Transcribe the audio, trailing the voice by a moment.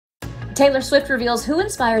Taylor Swift reveals who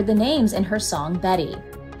inspired the names in her song Betty.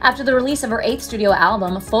 After the release of her 8th studio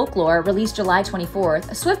album, Folklore, released July 24th,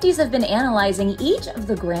 Swifties have been analyzing each of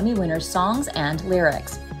the Grammy winners' songs and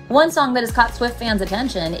lyrics. One song that has caught Swift fans'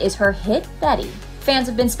 attention is her hit Betty. Fans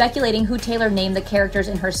have been speculating who Taylor named the characters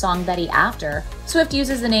in her song Betty after. Swift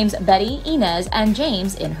uses the names Betty, Inez, and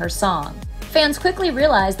James in her song. Fans quickly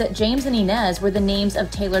realized that James and Inez were the names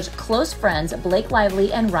of Taylor's close friends Blake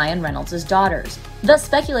Lively and Ryan Reynolds' daughters, thus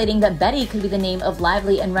speculating that Betty could be the name of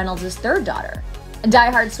Lively and Reynolds' third daughter.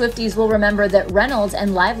 Die-hard Swifties will remember that Reynolds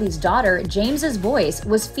and Lively's daughter, James's voice,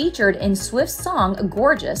 was featured in Swift's song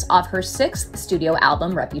Gorgeous off her 6th studio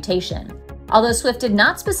album Reputation. Although Swift did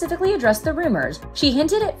not specifically address the rumors, she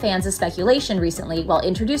hinted at fans' speculation recently while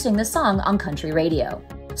introducing the song on country radio.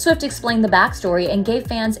 Swift explained the backstory and gave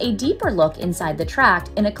fans a deeper look inside the track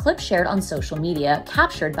in a clip shared on social media,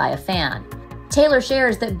 captured by a fan. Taylor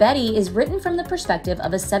shares that Betty is written from the perspective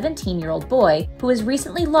of a 17-year-old boy who has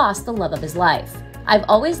recently lost the love of his life. I've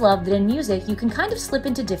always loved that in music you can kind of slip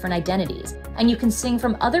into different identities, and you can sing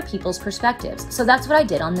from other people's perspectives, so that's what I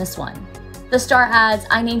did on this one. The star adds,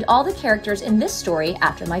 I named all the characters in this story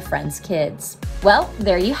after my friends' kids. Well,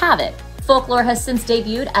 there you have it. Folklore has since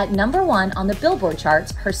debuted at #1 on the Billboard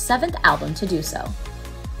charts, her 7th album to do so.